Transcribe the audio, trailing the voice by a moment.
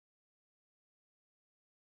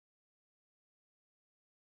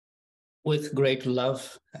With great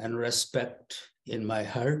love and respect in my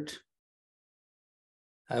heart,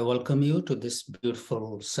 I welcome you to this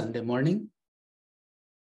beautiful Sunday morning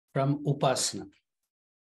from Upasana.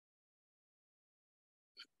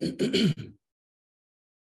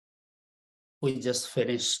 We just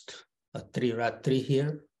finished a Triratri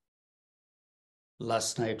here.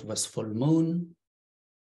 Last night was full moon.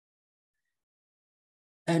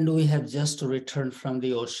 And we have just returned from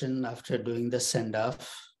the ocean after doing the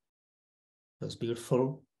send-off. It was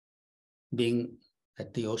beautiful being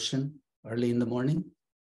at the ocean early in the morning.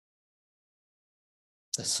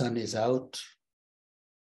 The sun is out.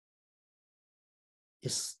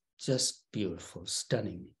 It's just beautiful,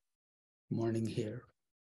 stunning morning here.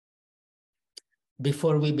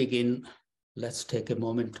 Before we begin, let's take a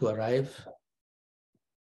moment to arrive.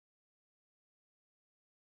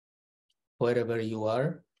 Wherever you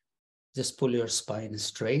are, just pull your spine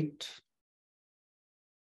straight.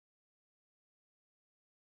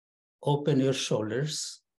 Open your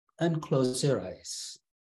shoulders and close your eyes.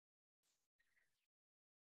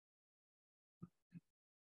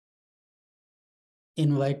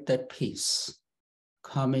 Invite that peace,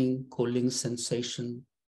 calming, cooling sensation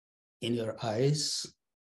in your eyes.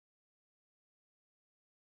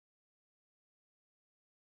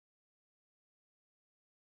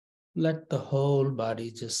 Let the whole body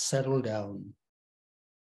just settle down.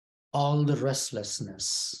 All the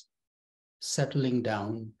restlessness settling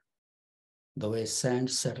down the way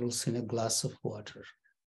sand settles in a glass of water.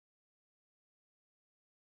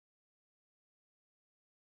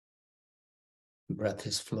 Breath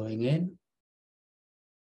is flowing in.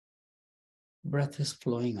 Breath is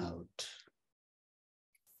flowing out.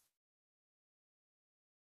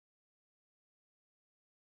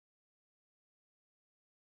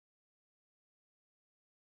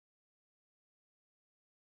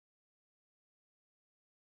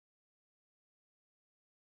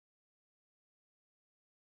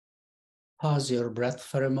 Pause your breath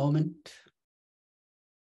for a moment.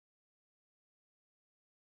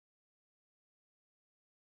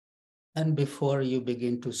 And before you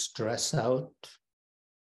begin to stress out,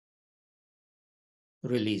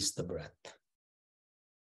 release the breath.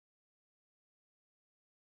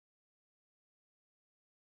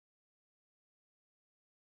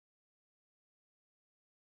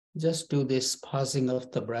 Just do this pausing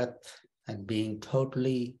of the breath and being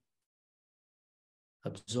totally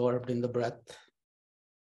absorbed in the breath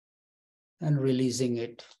and releasing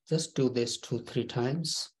it. Just do this 2-3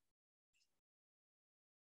 times.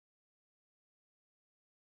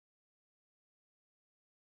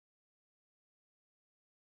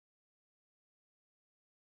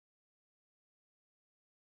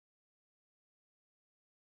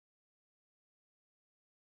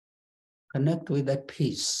 Connect with that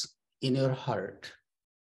peace in your heart,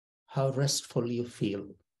 how restful you feel,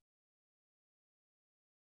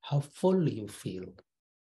 how full you feel.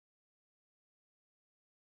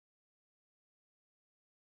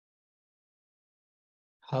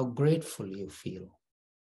 How grateful you feel.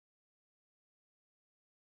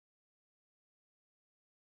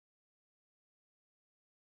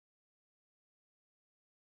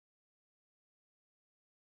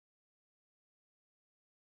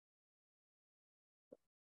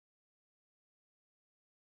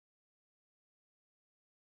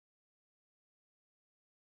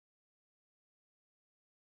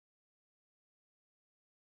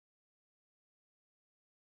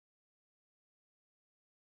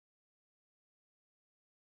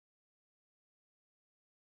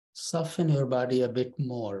 Soften your body a bit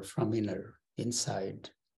more from inside.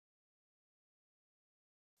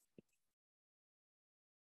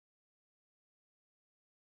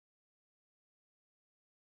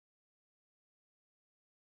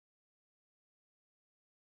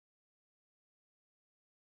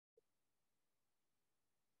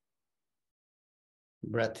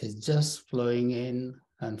 Breath is just flowing in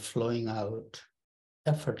and flowing out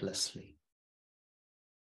effortlessly.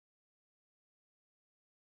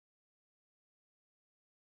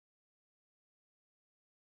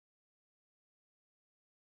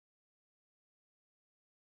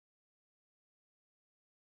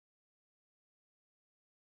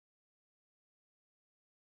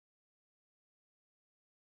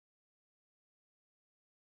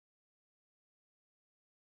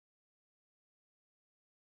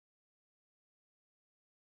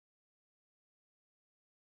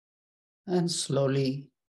 And slowly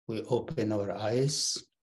we open our eyes,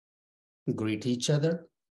 greet each other.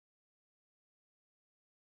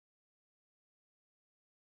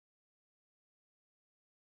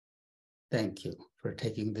 Thank you for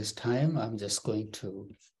taking this time. I'm just going to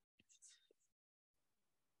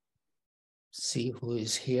See who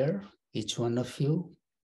is here, each one of you.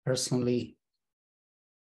 Personally,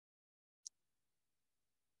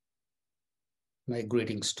 my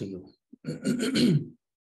greetings to you.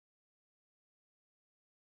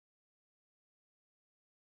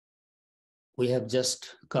 We have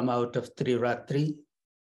just come out of Triratri,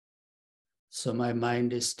 so my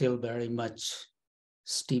mind is still very much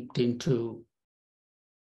steeped into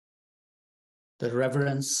the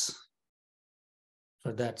reverence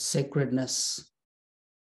for that sacredness,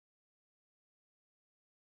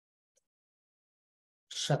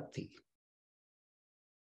 Shakti,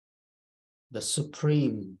 the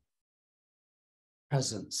supreme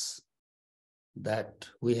presence that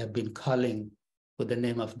we have been calling with the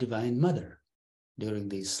name of Divine Mother during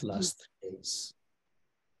these last 3 days.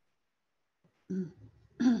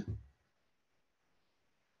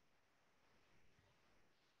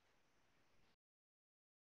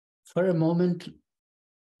 For a moment,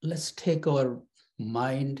 let's take our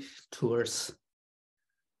mind towards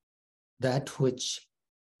that which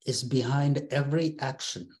is behind every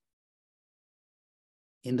action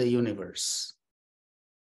in the universe.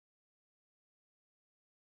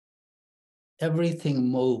 Everything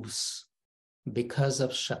moves because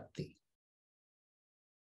of Shakti.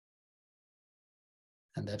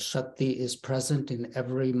 And that Shakti is present in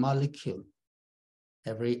every molecule,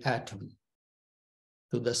 every atom,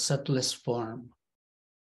 to the subtlest form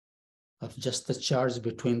of just the charge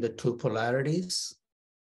between the two polarities,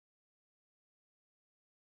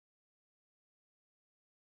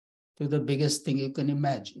 to the biggest thing you can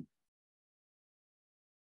imagine.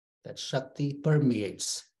 That Shakti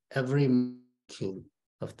permeates every molecule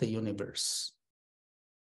of the universe,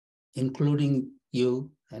 including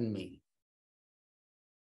you and me.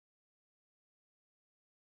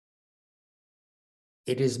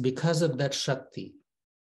 It is because of that Shakti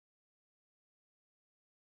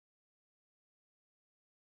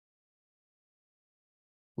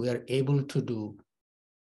we are able to do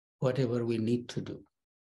whatever we need to do.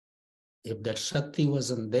 If that Shakti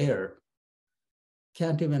wasn't there,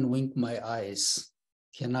 can't even wink my eyes,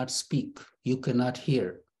 cannot speak, you cannot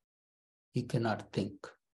hear, you cannot think.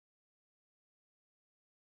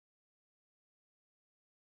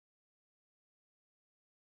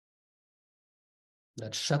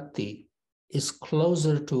 That Shakti is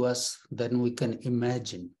closer to us than we can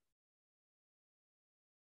imagine.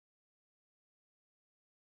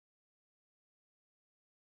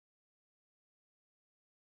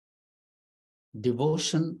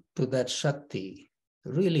 Devotion to that Shakti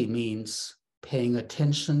really means paying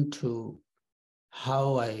attention to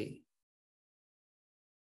how I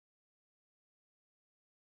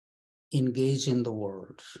engage in the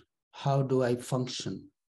world. How do I function?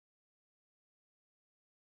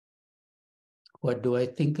 What do I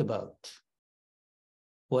think about?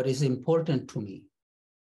 What is important to me?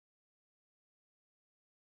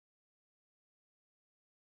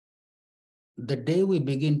 The day we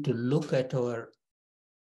begin to look at our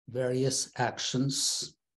various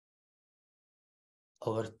actions,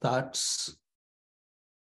 our thoughts,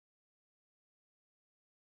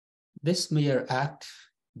 this mere act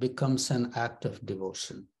becomes an act of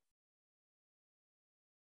devotion.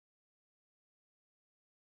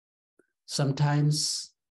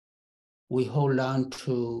 Sometimes we hold on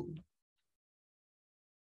to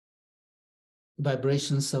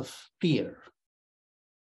vibrations of fear,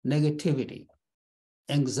 negativity,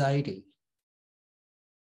 anxiety.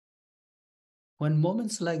 When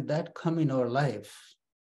moments like that come in our life,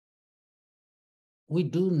 we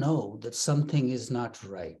do know that something is not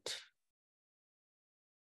right.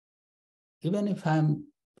 Even if I'm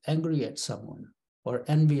angry at someone or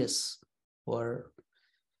envious or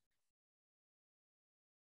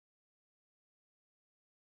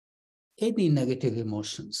any negative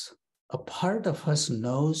emotions, a part of us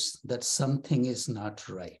knows that something is not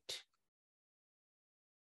right.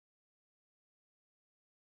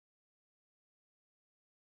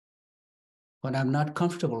 When I'm not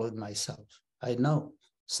comfortable with myself, I know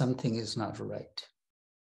something is not right.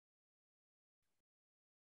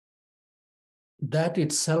 That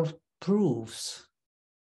itself proves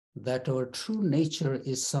that our true nature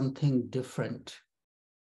is something different.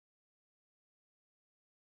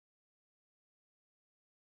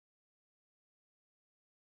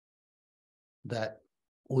 That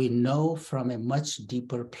we know from a much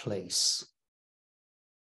deeper place.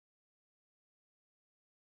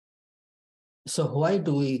 So why are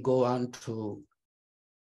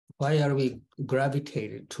we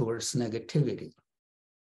gravitated towards negativity?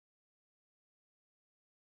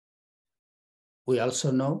 We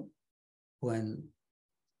also know when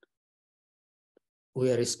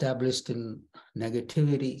we are established in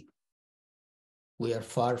negativity, we are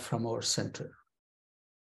far from our center.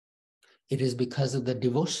 It is because of the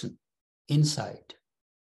devotion inside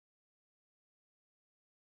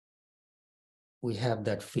we have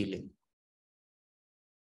that feeling.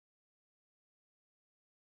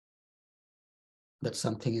 That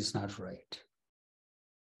something is not right.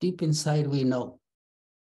 Deep inside we know,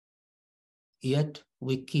 yet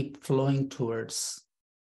we keep flowing towards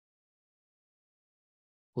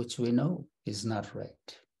which we know is not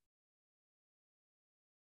right.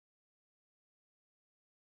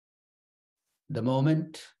 The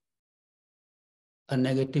moment a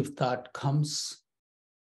negative thought comes,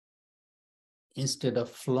 instead of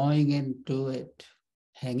flowing into it,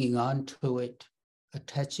 hanging on to it,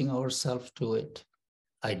 attaching ourselves to it,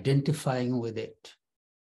 identifying with it,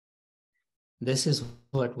 this is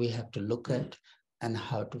what we have to look at and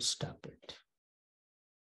how to stop it.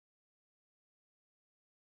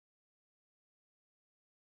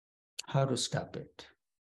 How to stop it.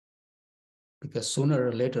 Because sooner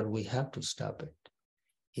or later we have to stop it.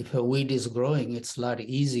 If a weed is growing, it's a lot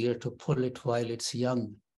easier to pull it while it's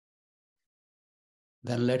young.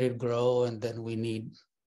 Then let it grow, and then we need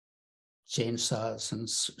chainsaws and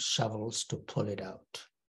shovels to pull it out.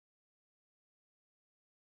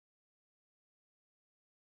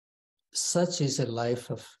 Such is a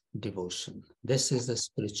life of devotion. This is the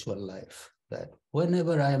spiritual life, that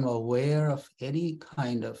whenever I am aware of any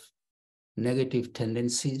kind of negative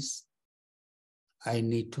tendencies, I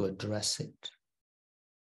need to address it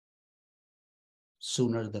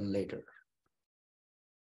sooner than later.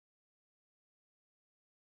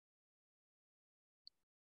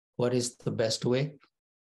 What is the best way?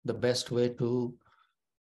 The best way to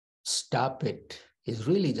stop it is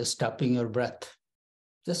really just stopping your breath.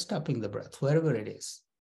 Just stopping the breath, wherever it is,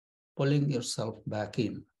 pulling yourself back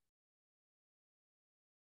in.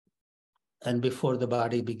 And before the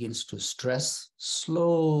body begins to stress,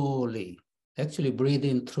 slowly, actually breathe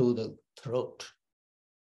in through the throat.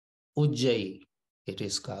 Ujjayi, it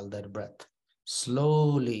is called, that breath.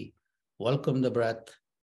 Slowly welcome the breath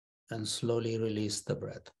and slowly release the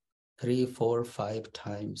breath. 3, 4, 5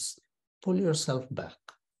 times. Pull yourself back.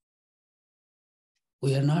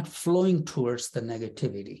 We are not flowing towards the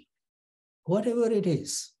negativity, whatever it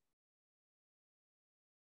is.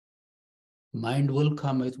 Mind will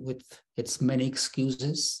come with its many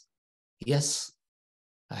excuses. Yes,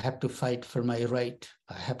 I have to fight for my right.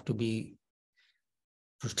 I have to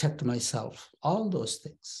protect myself. All those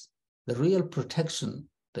things. The real protection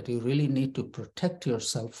that you really need to protect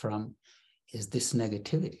yourself from is this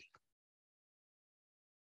negativity.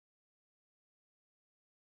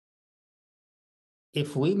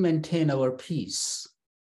 If we maintain our peace,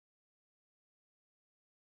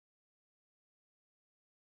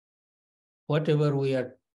 whatever we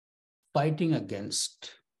are fighting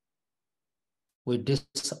against, we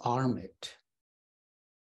disarm it.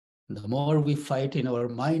 The more we fight in our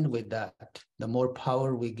mind with that, the more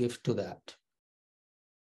power we give to that.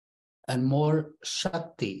 And more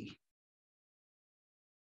Shakti,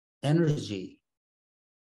 energy,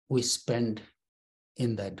 we spend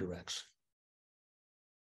in that direction.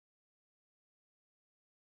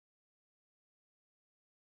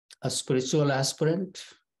 A spiritual aspirant,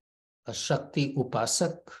 a Shakti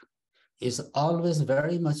Upasak, is always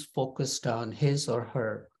very much focused on his or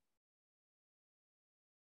her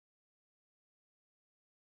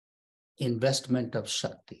investment of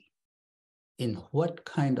Shakti. In what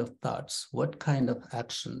kind of thoughts, what kind of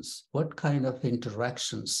actions, what kind of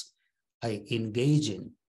interactions I engage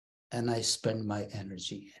in and I spend my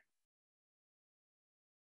energy in.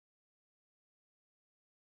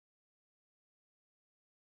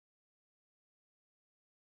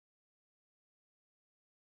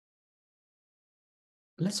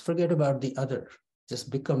 Let's forget about the other.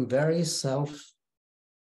 Just become very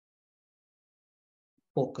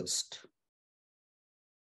self-focused,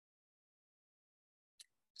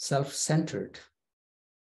 self-centered.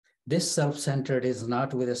 This self-centered is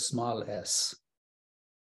not with a small s.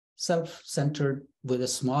 Self-centered with a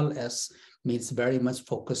small s means very much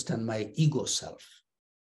focused on my ego self.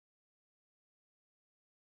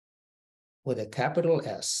 With a capital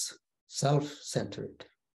S, self-centered,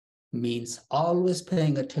 means always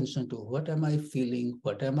paying attention to what am I feeling,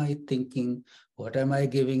 what am I thinking, what am I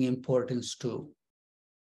giving importance to?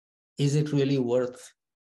 Is it really worth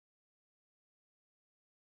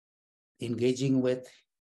engaging with?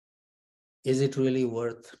 Is it really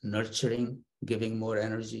worth nurturing, giving more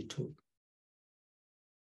energy to?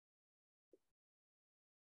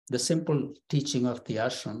 The simple teaching of the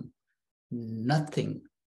ashram, nothing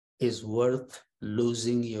is worth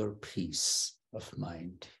losing your peace of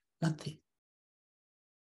mind. Nothing.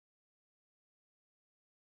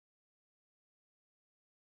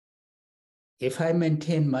 If I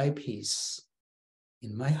maintain my peace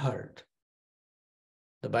in my heart,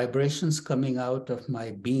 the vibrations coming out of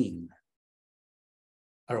my being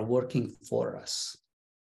are working for us.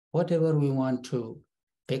 Whatever we want to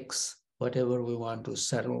fix, whatever we want to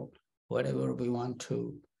settle, whatever we want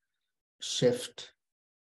to shift,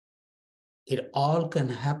 it all can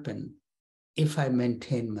happen if I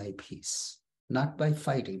maintain my peace, not by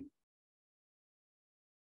fighting.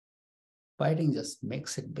 Fighting just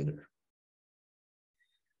makes it bigger.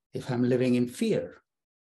 If I'm living in fear,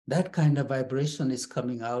 that kind of vibration is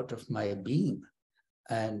coming out of my being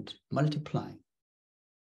and multiplying.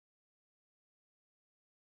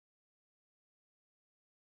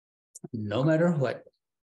 No matter what,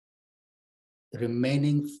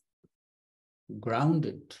 remaining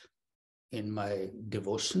grounded in my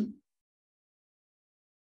devotion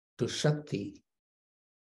to Shakti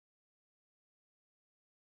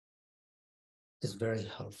is very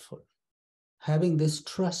helpful. Having this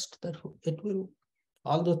trust that it will,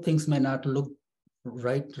 although things may not look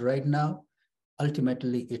right now,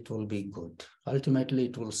 ultimately it will be good. Ultimately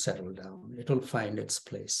it will settle down. It will find its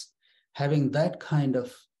place. Having that kind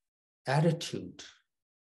of attitude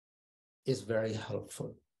is very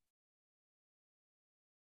helpful.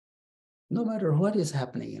 No matter what is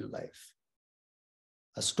happening in life,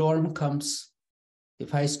 a storm comes.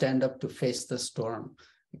 If I stand up to face the storm,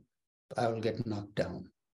 I will get knocked down.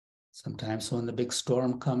 Sometimes when the big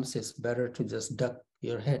storm comes, it's better to just duck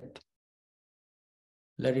your head.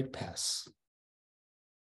 Let it pass.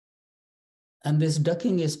 And this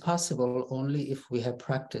ducking is possible only if we have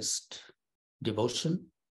practiced devotion.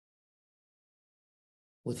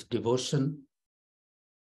 With devotion,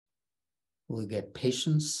 we get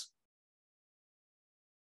patience,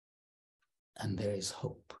 and there is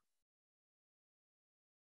hope.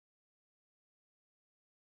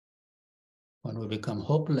 When we become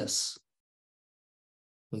hopeless,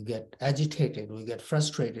 we get agitated, we get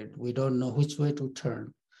frustrated, we don't know which way to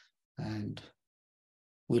turn, and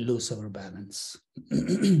we lose our balance.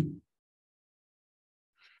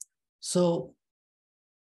 So,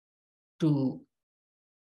 to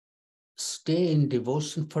stay in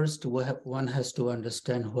devotion, first one has to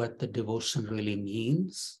understand what the devotion really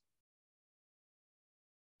means.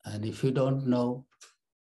 And if you don't know,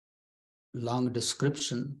 long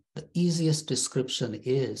description, the easiest description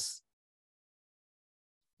is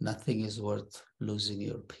nothing is worth losing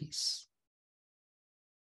your peace.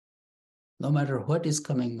 No matter what is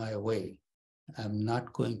coming my way, I'm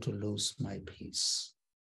not going to lose my peace.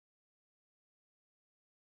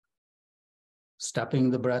 Stopping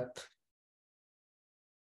the breath,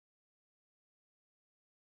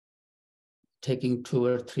 taking 2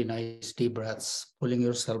 or 3 nice deep breaths, pulling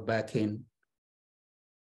yourself back in.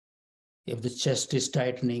 If the chest is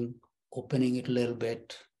tightening, opening it a little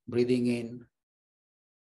bit, breathing in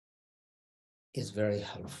is very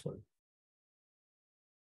helpful.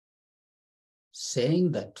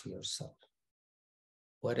 Saying that to yourself,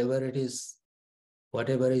 whatever it is,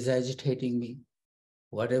 whatever is agitating me,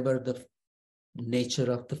 whatever the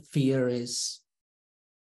nature of the fear is,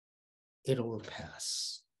 it will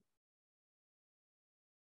pass.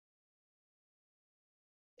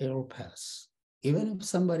 It will pass. Even if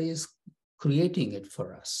somebody is creating it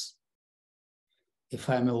for us. If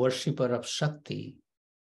I'm a worshiper of Shakti,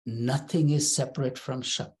 nothing is separate from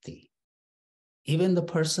Shakti. Even the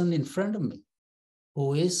person in front of me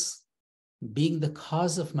who is being the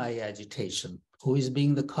cause of my agitation, who is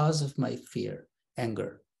being the cause of my fear,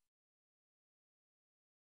 anger.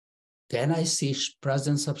 Can I see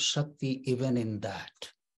presence of Shakti even in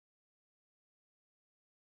that?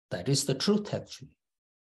 That is the truth, actually.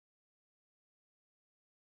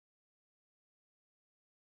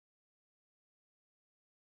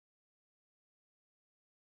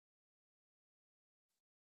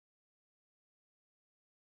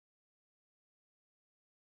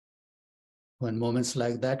 When moments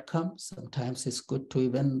like that come, sometimes it's good to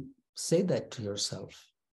even say that to yourself.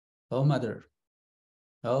 Oh, Mother,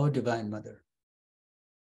 oh, Divine Mother.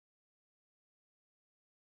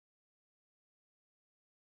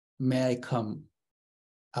 May I come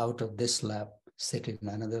out of this lap, sit in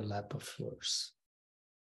another lap of yours.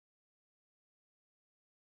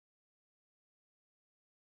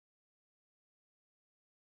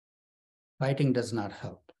 Fighting does not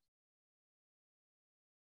help.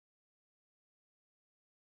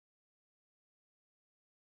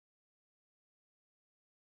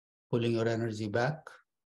 Pulling your energy back,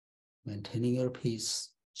 maintaining your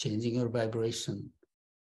peace, changing your vibration.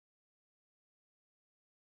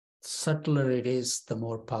 Subtler it is, the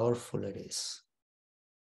more powerful it is.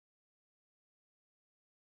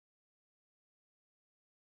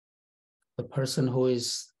 the person who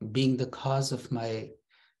is being the cause of my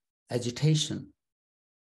agitation,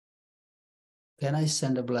 can I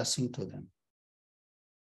send a blessing to them?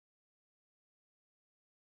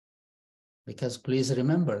 Because please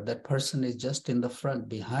remember, that person is just in the front.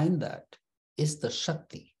 Behind that is the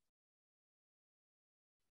Shakti.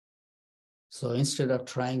 So instead of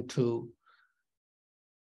trying to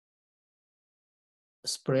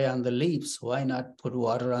spray on the leaves, why not put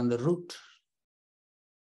water on the root?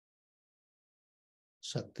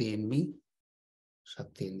 Shakti in me,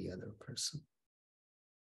 Shakti in the other person.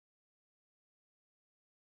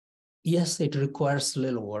 Yes, it requires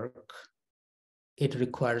little work. It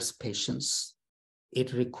requires patience.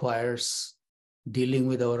 It requires dealing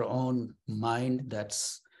with our own mind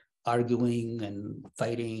that's arguing and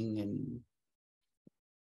fighting and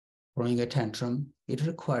throwing a tantrum. It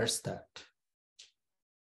requires that.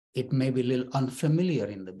 It may be a little unfamiliar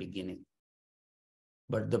in the beginning,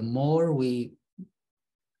 but the more we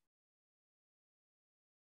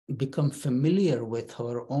become familiar with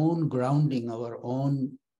our own grounding, our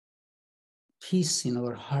own peace in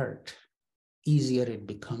our heart, easier it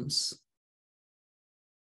becomes.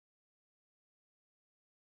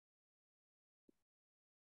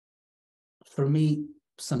 For me,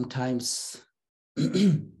 sometimes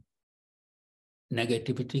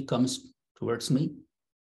negativity comes towards me.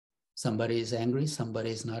 Somebody is angry, somebody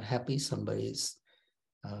is not happy, somebody is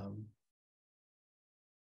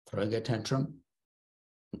throwing a tantrum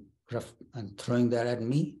and throwing that at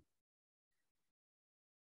me.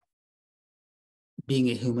 Being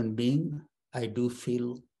a human being, I do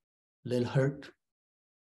feel a little hurt,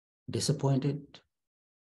 disappointed,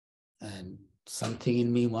 and something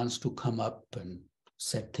in me wants to come up and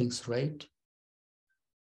set things right.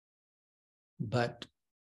 But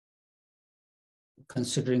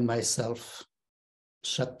considering myself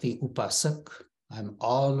Shakti Upasak, I'm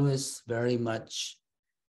always very much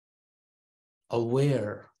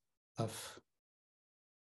aware of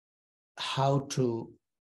how to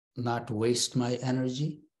not waste my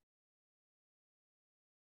energy.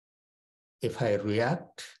 If I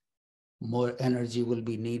react, more energy will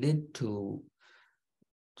be needed to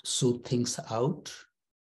sort things out.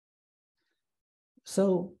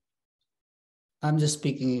 So I'm just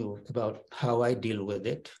speaking about how I deal with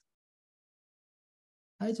it.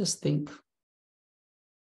 I just think,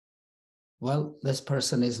 well, this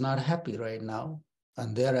person is not happy right now,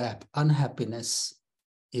 and their unhappiness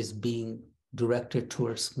is being directed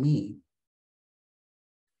towards me.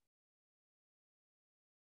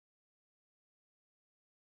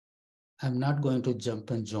 I'm not going to jump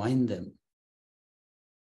and join them.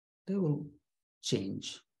 They will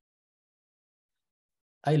change.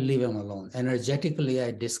 I leave them alone. Energetically,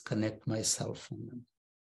 I disconnect myself from them.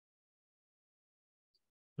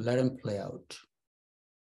 Let them play out.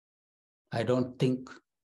 I don't think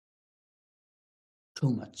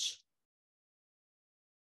too much.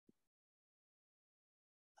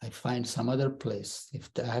 I find some other place. If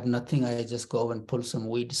I have nothing, I just go and pull some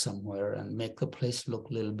weed somewhere and make the place look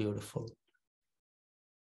a little beautiful.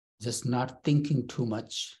 Just not thinking too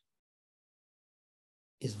much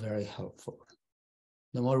is very helpful.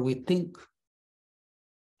 The more we think,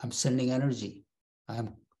 I'm sending energy.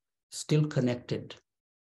 I'm still connected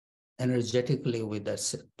energetically with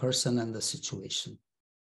that person and the situation.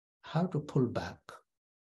 How to pull back.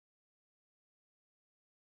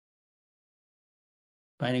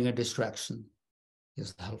 Finding a distraction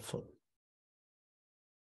is helpful.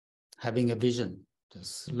 Having a vision,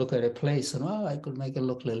 just look at a place and, oh, I could make it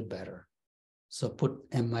look a little better. So put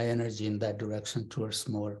my energy in that direction towards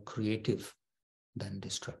more creative than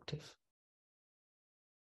destructive.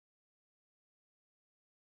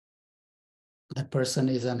 That person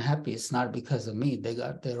is unhappy. It's not because of me. They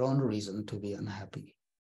got their own reason to be unhappy.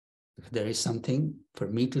 If there is something for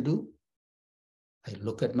me to do, I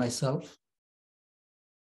look at myself.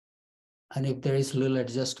 And if there is little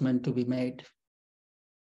adjustment to be made,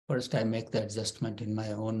 first I make the adjustment in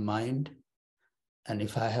my own mind. And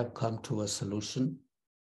if I have come to a solution,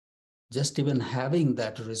 just even having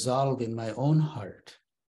that resolve in my own heart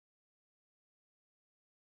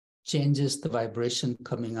changes the vibration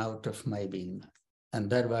coming out of my being. And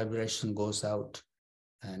that vibration goes out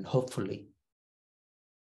and hopefully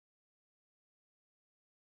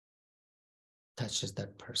touches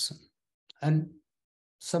that person. And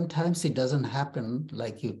sometimes it doesn't happen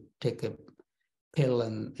like you take a pill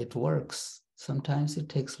and it works. Sometimes it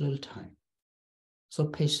takes a little time. So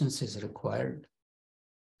patience is required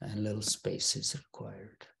and a little space is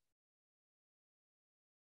required.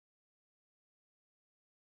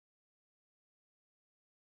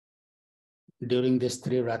 During this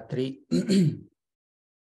Triratri,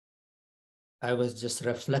 I was just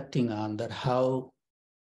reflecting on that, how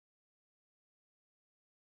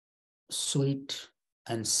sweet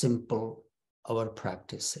and simple our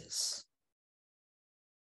practice is.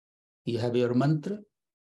 You have your mantra,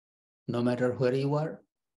 no matter where you are.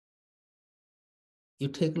 You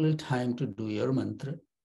take a little time to do your mantra.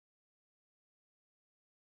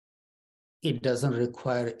 It doesn't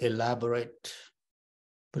require elaborate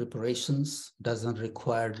preparations, doesn't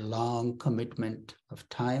require long commitment of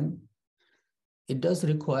time. It does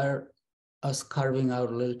require us carving out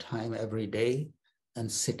a little time every day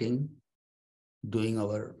and sitting, doing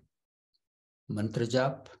our mantra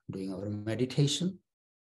jap, doing our meditation.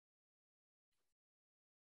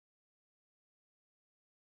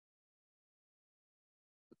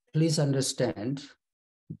 Please understand,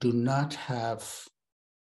 do not have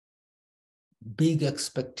big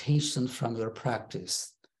expectations from your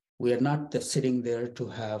practice. We are not sitting there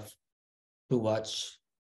to watch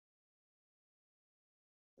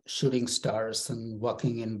shooting stars and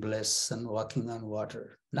walking in bliss and walking on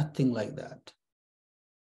water. Nothing like that.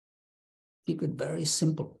 Keep it very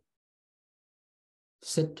simple.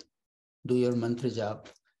 Sit, do your mantra jap,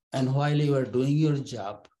 and while you are doing your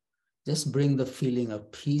jap, just bring the feeling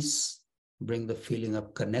of peace, bring the feeling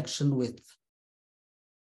of connection with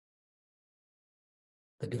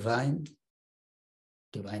the Divine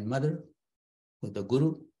Mother, with the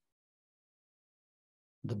Guru,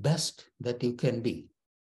 the best that you can be,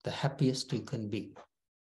 the happiest you can be,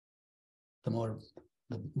 the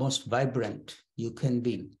most vibrant you can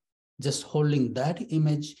be. Just holding that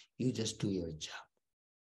image, you just do your job.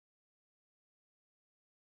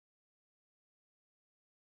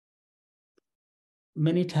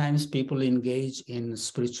 Many times people engage in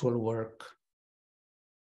spiritual work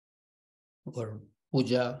or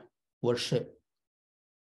puja, worship,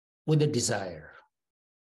 with a desire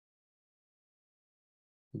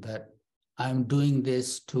that I'm doing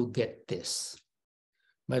this to get this.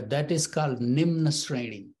 But that is called Nimna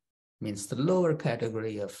Sreni, means the lower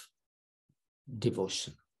category of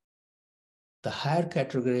devotion. The higher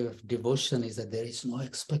category of devotion is that there is no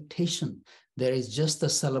expectation. There is just a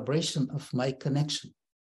celebration of my connection.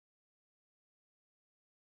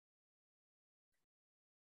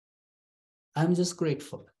 I'm just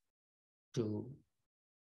grateful to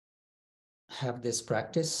have this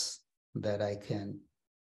practice that I can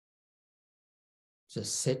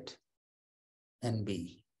just sit and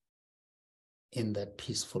be in that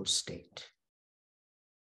peaceful state.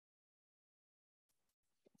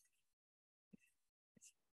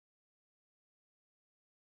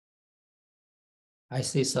 I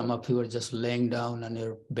see some of you are just laying down on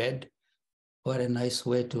your bed. What a nice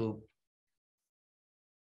way to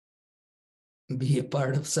be a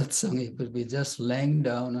part of satsang. You could be just laying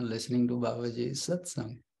down and listening to Babaji's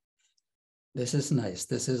satsang. This is nice.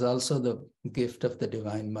 This is also the gift of the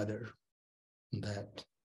Divine Mother, that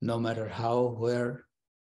no matter how, where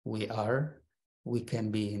we are, we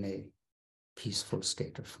can be in a peaceful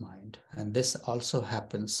state of mind. And this also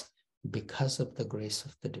happens because of the grace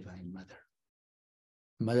of the Divine Mother.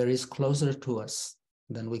 Mother is closer to us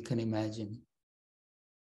than we can imagine.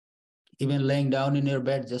 Even laying down in your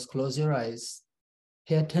bed, just close your eyes.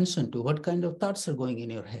 Pay attention to what kind of thoughts are going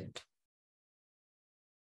in your head.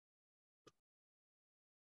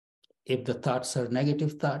 If the thoughts are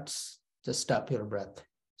negative thoughts, just stop your breath.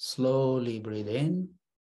 Slowly breathe in,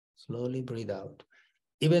 slowly breathe out.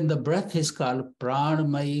 Even the breath is called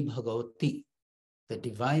Pranamayi Bhagavati, the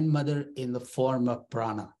Divine Mother in the form of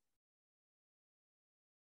prana.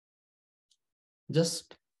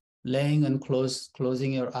 Just laying and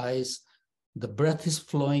closing your eyes, the breath is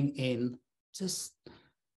flowing in. Just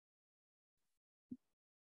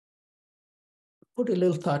put a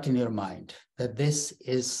little thought in your mind that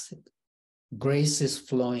grace is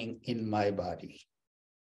flowing in my body.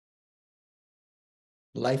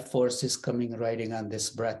 Life force is coming, riding on this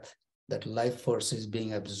breath. That life force is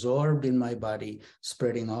being absorbed in my body,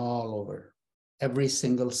 spreading all over. Every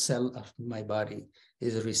single cell of my body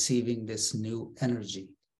is receiving this new energy.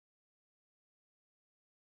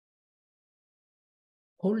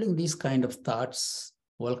 Holding these kind of thoughts,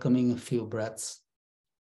 welcoming a few breaths,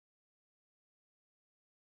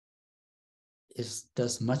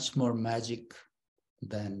 does much more magic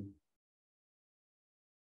than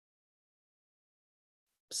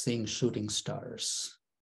seeing shooting stars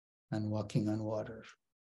and walking on water.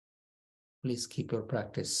 Please keep your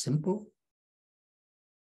practice simple.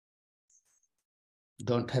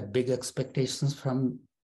 Don't have big expectations from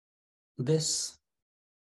this.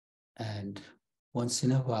 And once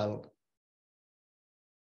in a while,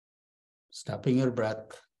 stopping your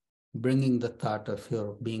breath, bringing the thought of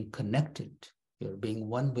your being connected, your being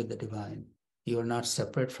one with the divine, You are not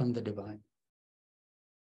separate from the divine.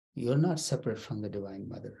 You're not separate from the Divine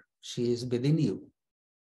Mother. She is within you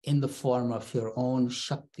in the form of your own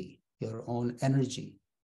Shakti, your own energy.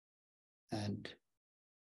 And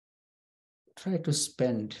try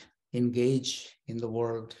to engage in the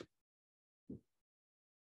world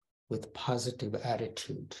with positive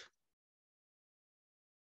attitude.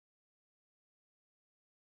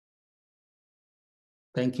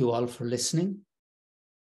 Thank you all for listening.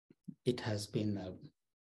 It has been a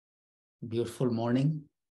beautiful morning.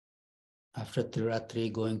 After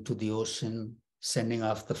Triratri, going to the ocean, sending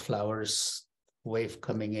off the flowers, wave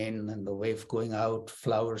coming in and the wave going out,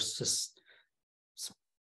 flowers just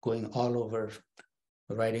going all over,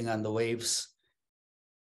 riding on the waves,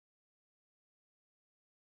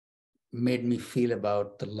 made me feel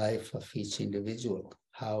about the life of each individual,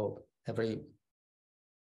 how every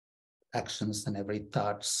actions and every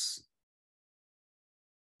thoughts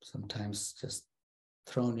sometimes just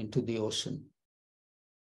thrown into the ocean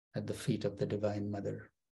at the feet of the Divine Mother.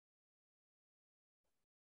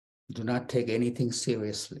 Do not take anything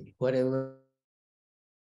seriously. Whatever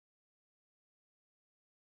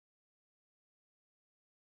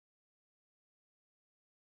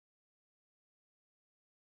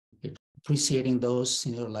appreciating those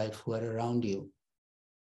in your life who are around you.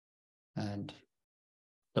 And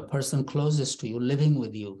the person closest to you, living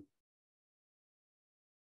with you,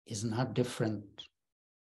 is not different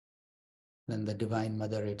than the Divine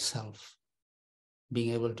Mother itself.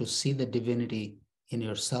 Being able to see the divinity in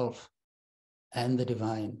yourself and the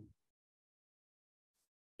divine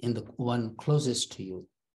in the one closest to you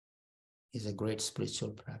is a great spiritual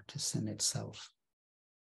practice in itself.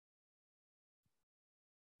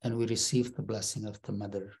 And we receive the blessing of the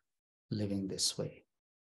Mother living this way.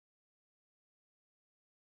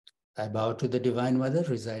 I bow to the Divine Mother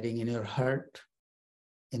residing in your heart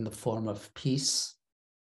in the form of peace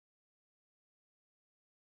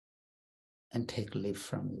and take leave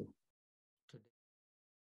from you.